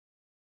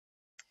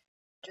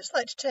Just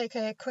like to take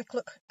a quick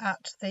look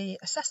at the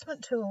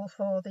assessment tool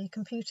for the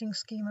computing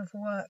scheme of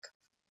work.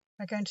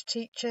 By going to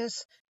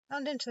Teachers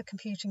and into the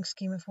computing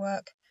scheme of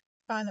work,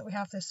 find that we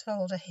have this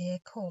folder here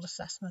called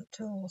Assessment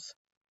Tools.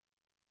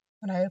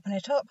 When I open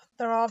it up,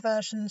 there are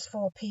versions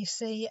for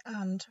PC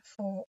and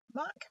for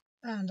Mac,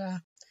 and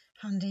a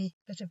handy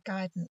bit of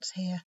guidance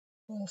here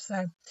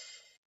also.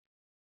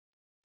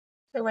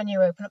 So when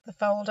you open up the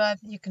folder,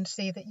 you can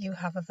see that you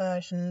have a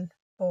version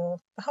for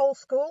the whole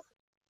school,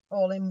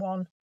 all in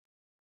one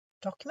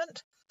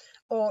document,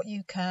 or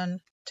you can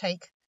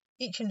take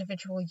each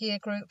individual year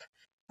group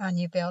and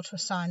you'll be able to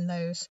assign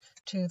those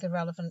to the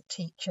relevant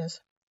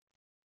teachers.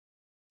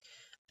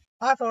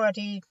 I've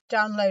already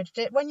downloaded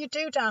it. When you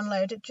do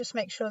download it, just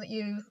make sure that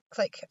you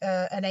click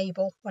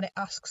enable when it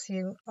asks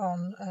you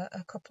on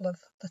a couple of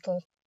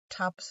little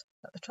tabs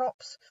at the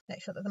tops.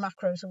 Make sure that the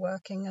macros are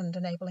working and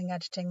enabling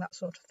editing, that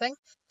sort of thing.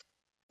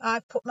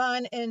 I've put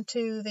mine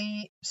into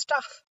the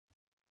staff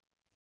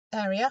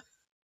area,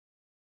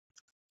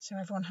 so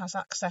everyone has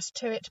access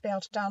to it to be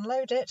able to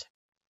download it.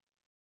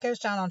 Goes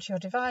down onto your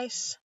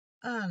device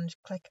and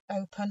click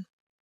open.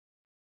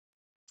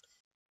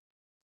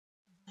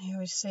 Here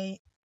we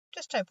see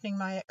just opening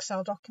my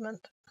Excel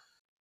document.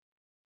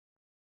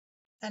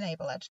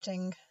 Enable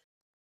editing,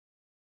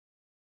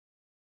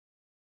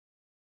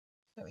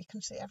 so we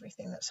can see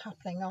everything that's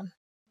happening on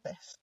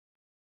this.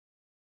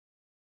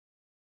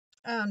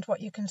 And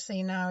what you can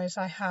see now is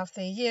I have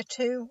the year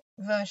 2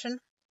 version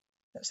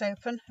that's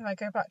open. If I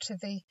go back to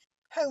the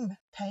home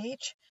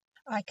page,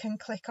 I can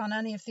click on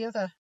any of the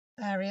other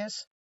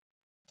areas,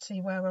 see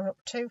where we're up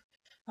to.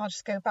 I'll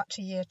just go back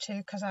to year 2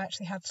 because I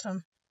actually had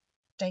some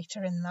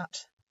data in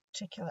that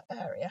particular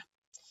area.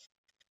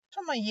 So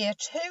on my year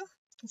 2, you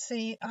can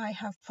see I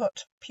have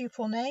put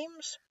pupil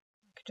names.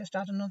 I could just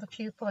add another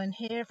pupil in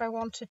here if I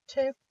wanted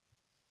to.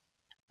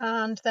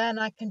 And then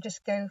I can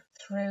just go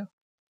through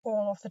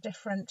all of the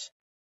different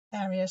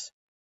areas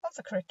of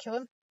the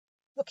curriculum,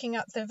 looking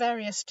at the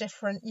various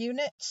different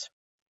units.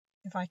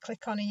 If I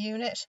click on a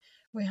unit,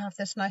 we have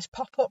this nice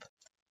pop-up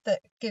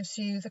that gives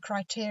you the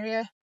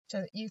criteria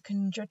so that you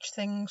can judge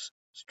things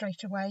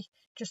straight away,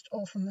 just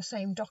all from the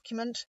same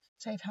document,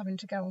 save having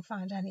to go and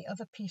find any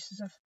other pieces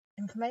of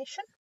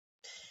information.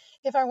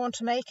 If I want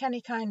to make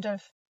any kind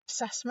of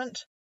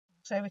assessment,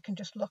 so we can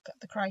just look at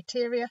the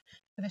criteria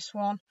for this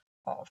one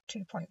of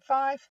 2.5,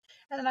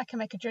 and then I can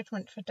make a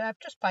judgment for Deb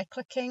just by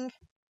clicking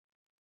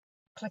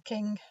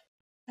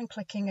and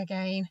clicking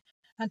again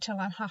until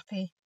I'm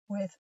happy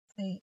with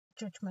the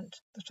judgment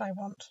that I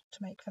want to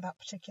make for that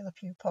particular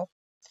pupil.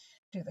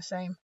 Do the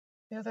same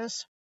for the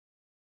others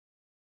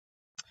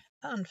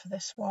and for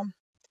this one.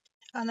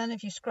 And then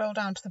if you scroll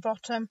down to the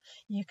bottom,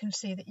 you can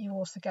see that you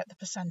also get the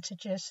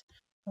percentages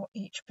for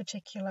each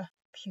particular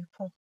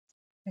pupil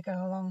to go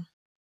along.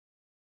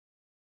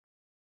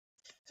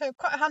 So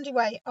quite a handy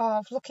way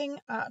of looking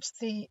at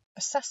the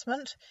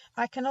assessment.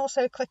 I can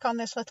also click on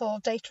this little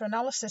data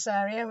analysis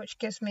area, which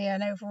gives me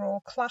an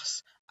overall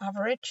class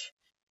average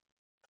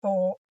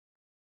for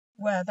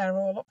where they're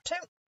all up to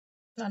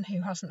and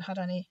who hasn't had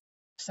any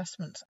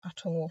assessments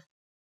at all.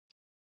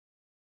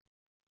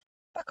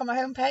 Back on my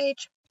home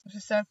page, as I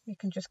said, you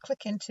can just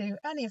click into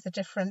any of the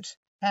different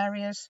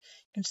areas.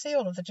 You can see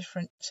all of the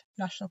different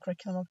national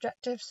curriculum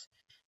objectives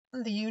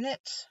and the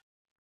units.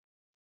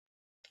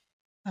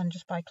 And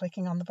just by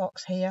clicking on the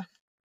box here,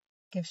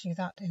 gives you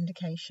that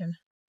indication,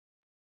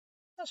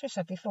 as we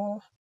said before,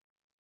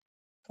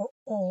 for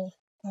all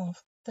of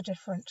the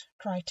different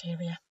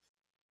criteria.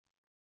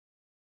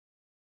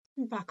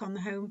 Back on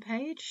the home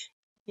page,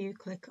 you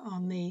click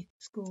on the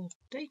school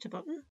data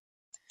button.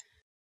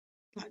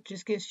 That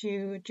just gives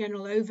you a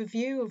general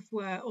overview of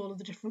where all of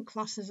the different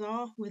classes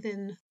are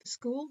within the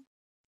school.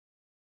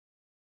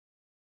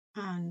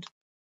 And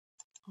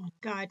on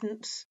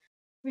guidance,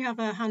 we have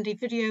a handy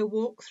video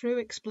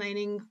walkthrough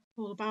explaining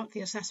all about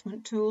the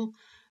assessment tool.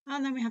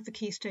 And then we have the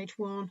Key Stage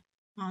 1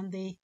 and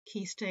the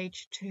Key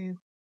Stage 2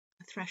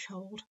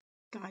 threshold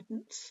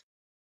guidance.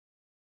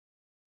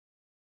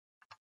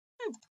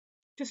 So,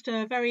 just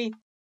a very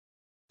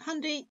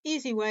handy,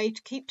 easy way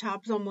to keep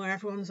tabs on where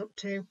everyone's up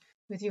to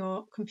with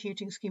your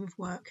computing scheme of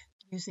work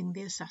using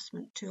the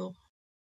assessment tool.